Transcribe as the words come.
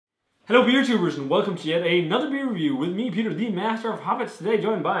Hello beer tubers and welcome to yet another beer review with me, Peter, the Master of Hobbits, today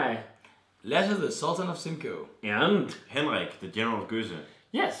joined by... Lasse, the Sultan of Simcoe. And... Henrik, the General of Goose.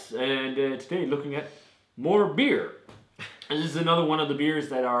 Yes, and today looking at more beer. And this is another one of the beers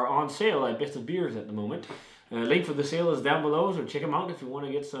that are on sale at Best of Beers at the moment. Link for the sale is down below, so check them out if you want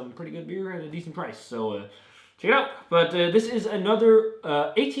to get some pretty good beer at a decent price. So check it out. But this is another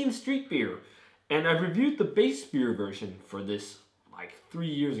 18th Street beer. And I reviewed the base beer version for this like 3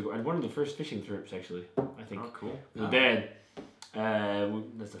 years ago. And one of the first fishing trips, actually, I think. Oh, cool. With Dad.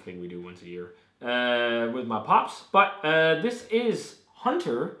 That's the thing we do once a year. With my pops. But this is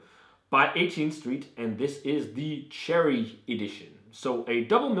Hunter by 18th Street. And this is the Cherry Edition. So a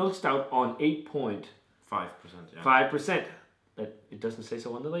double milk stout on 8.5%. 5%. But it doesn't say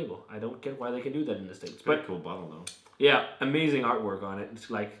so on the label. I don't get why they can do that in the States. Pretty cool bottle though. Yeah, amazing artwork on it.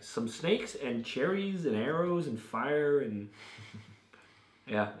 It's like some snakes and cherries and arrows and fire and...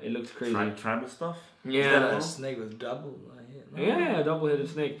 yeah, it looks crazy. Tribal stuff? Yeah. Is that a snake with double head? Yeah, double-headed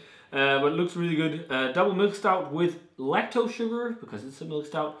snake. But it looks really good. Double milk stout with lactose sugar, because it's a milk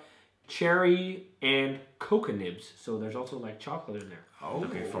stout, cherry, and cocoa nibs. So there's also like chocolate in there. Oh,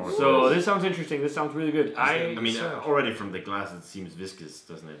 looking forward. So this sounds interesting. This sounds really good. I mean, already from the glass it seems viscous,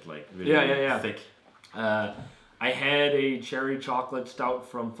 doesn't it? Like really thick. I had a cherry chocolate stout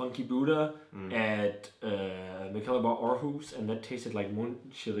from Funky Buddha at Michaela Aarhus, and that tasted like Mon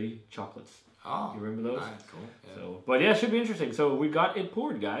chili chocolates. Oh, you remember those? Nice, cool. Yeah. So, but yeah, it should be interesting. So we got it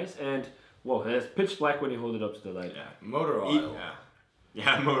poured, guys, and whoa, it's pitch black when you hold it up to the light. Yeah, motor oil.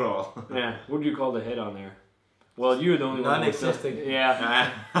 Yeah, motor oil. Yeah, what do you call the head on there? Well, you're the only one. Non-existing. Yeah.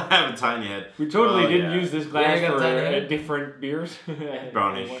 I have a tiny head. We totally didn't use this glass for different beers.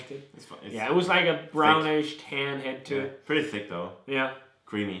 Brownish. It's yeah, it was like a brownish tan head to it. Pretty thick though. Yeah.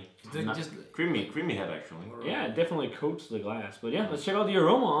 Creamy. Just creamy head actually. Yeah, it definitely coats the glass. But yeah, let's check out the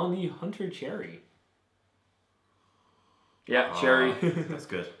aroma on the Hunter Cherry. Yeah, cherry. That's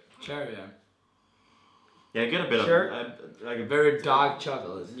good. Cherry, yeah. Yeah, get a bit of like a very dark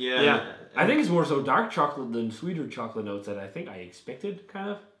chocolate. Yeah. I think it's more so dark chocolate than sweeter chocolate notes that I think I expected, kind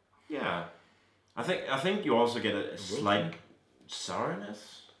of. Yeah. I think you also get a slight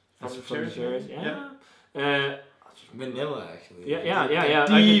sourness from the cherries. Yeah. Vanilla, actually. Yeah.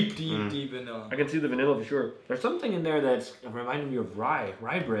 Deep vanilla. I can see the vanilla for sure. There's something in there that's reminding me of rye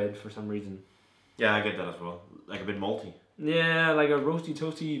bread for some reason. Yeah, I get that as well. Like a bit malty. Yeah, like a roasty,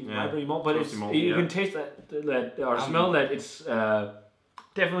 toasty rye malt, but it's malty, you can taste that or smell that it's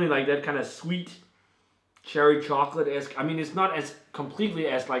definitely like that kind of sweet cherry chocolate-esque. I mean, it's not as completely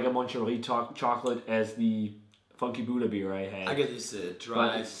as like a Monterey chocolate as the Funky Buddha beer I had. I get this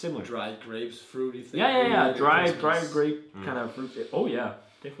dried grapes, fruity thing. Yeah. Dried grape kind of fruit. Oh yeah,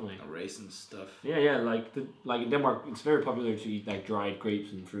 definitely. Raisin stuff. Yeah. Like in Denmark, it's very popular to eat like dried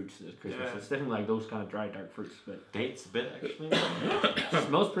grapes and fruits at Christmas. Yeah. It's definitely like those kind of dried dark fruits. But dates a bit actually. It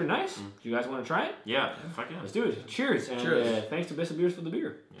smells pretty nice. Do you guys want to try it? Yeah, fuck yeah. Let's do it. Cheers. And cheers. Thanks to Best of Beers for the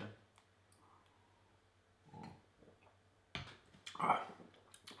beer. Yeah.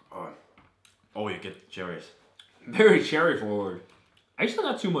 Oh, you get cherries. Very cherry forward. Actually,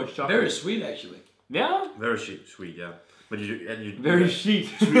 not too much chocolate. Very sweet, actually. Yeah. Very sweet, yeah. But you very sheet.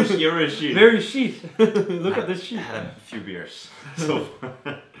 Very sheet. Very sheet. Look at this sheet. I had a few beers. So.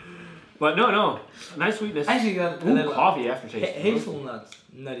 But no, nice sweetness. Actually, got a little coffee aftertaste. Hazelnuts,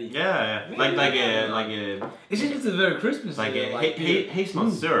 nutty. Yeah. Like a. It's a very Christmas. Like a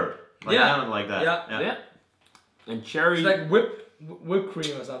hazelnut syrup. Like kind of like that. Yeah. And cherry. It's like whipped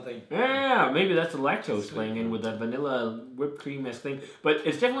cream or something. Yeah, maybe that's the lactose playing in with that vanilla whipped cream-esque thing. But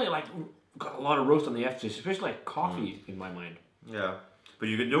it's definitely like got a lot of roast on the aftertaste, especially like coffee in my mind. Yeah, but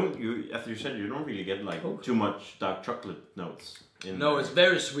after you said you don't really get like too much dark chocolate notes. No, it's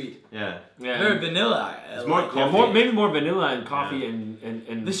very sweet. Yeah. Very vanilla. It's more coffee. Maybe more vanilla and coffee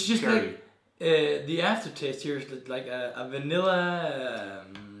and this is just cherry. Like the aftertaste here is like a vanilla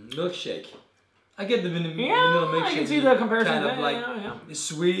milkshake. I get the vanilla milkshake. I can see the comparison. Kind of like it's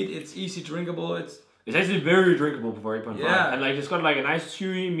sweet. It's easy drinkable. It's actually very drinkable for 8.5. Yeah. And like it's got like a nice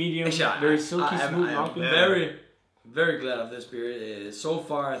chewy, medium, very silky, smooth mouth. I'm very glad of this beer. So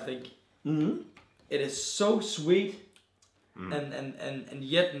far, I think it is so sweet. And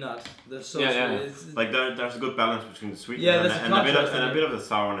yet not. They're so sweet. Like there's a good balance between the sweetness and a bit of the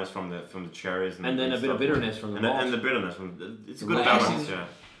sourness from the cherries and then a bit of bitterness from the malt. And the bitterness from it's a good balance. Yeah.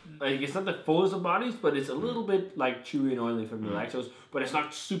 Like it's not the fullest of bodies, but it's a little bit like chewy and oily from the lactose, but it's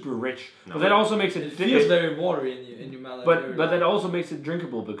not super rich. No. But that also makes it feels very watery in your mouth. But that also makes it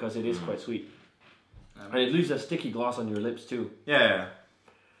drinkable because it is quite sweet. And it leaves a sticky gloss on your lips too. Yeah.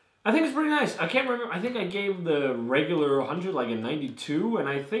 I think it's pretty nice. I can't remember. I think I gave the regular 100 like a 92, and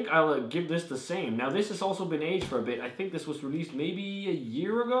I think I'll give this the same. Now, this has also been aged for a bit. I think this was released maybe a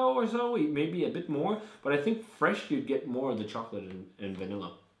year ago or so, maybe a bit more. But I think fresh you'd get more of the chocolate and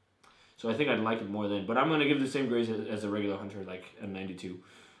vanilla. So I think I'd like it more then. But I'm going to give the same grade as a regular 100, like a 92.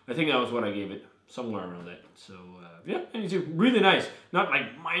 I think that was what I gave it, somewhere around that. So, yeah, 92. Really nice. Not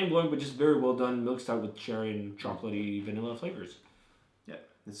like mind-blowing, but just very well done milk stout with cherry and chocolatey vanilla flavors.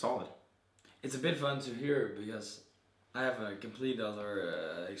 It's solid. It's a bit fun to hear because I have a complete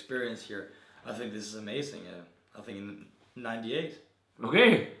other experience here. I think this is amazing. I think in 98.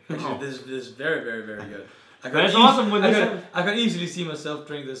 Okay. Actually, this is very, very, very good. That's awesome. I can easily see myself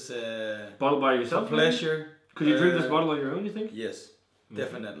drink this bottle by yourself. for pleasure. Could you drink this bottle on your own? You think? Yes,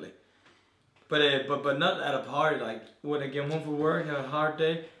 definitely. But not at a party. Like when I get home from work, have a hard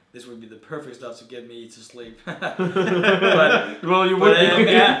day. This would be the perfect stuff to get me to sleep. but well, you would.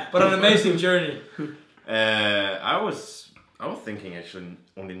 But an amazing journey. I was thinking actually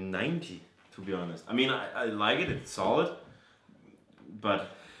only 90, to be honest. I mean, I like it. It's solid,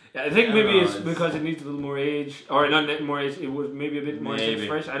 but yeah, I think maybe it's because it needs a little more age, or not more age. It was maybe a bit more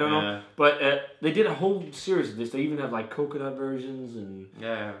fresh. I don't know. But they did a whole series of this. They even have like coconut versions and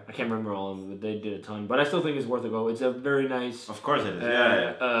I can't remember all of them, but they did a ton. But I still think it's worth a go. It's a very nice, of course it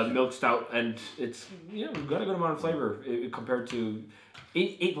is. Milk stout, and it's got a good amount of flavor compared to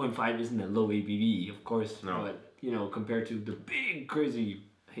 8.5 isn't a low ABV, of course. No. But compared to the big crazy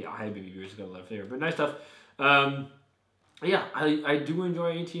high ABV beers, it's got a lot of flavor. But nice stuff. Yeah, I do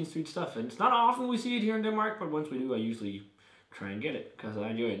enjoy 18th Street stuff, and it's not often we see it here in Denmark, but once we do, I usually try and get it, because I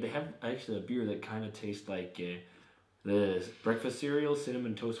enjoy it. They have actually a beer that kind of tastes like the breakfast cereal,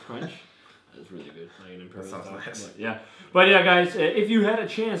 Cinnamon Toast Crunch. That's really good, like an Imperial Stout. Nice. But yeah, guys, if you had a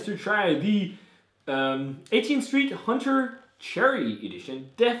chance to try the 18th Street Hunter Cherry Edition,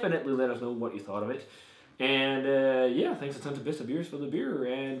 definitely let us know what you thought of it. And yeah, thanks a ton to Best of Beers for the beer,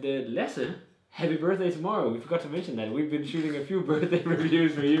 and Lasse, happy birthday tomorrow. We forgot to mention that. We've been shooting a few birthday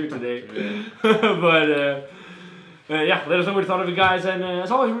reviews for you today. But yeah, let us know what you thought of it, guys. And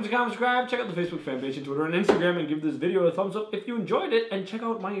as always, remember to comment, subscribe, check out the Facebook fan page and Twitter and Instagram, and give this video a thumbs up if you enjoyed it. And check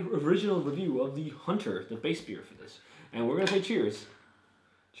out my original review of the Hunter, the base beer for this. And we're going to say cheers.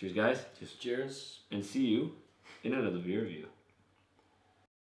 Cheers, guys. Cheers. And see you in another beer review.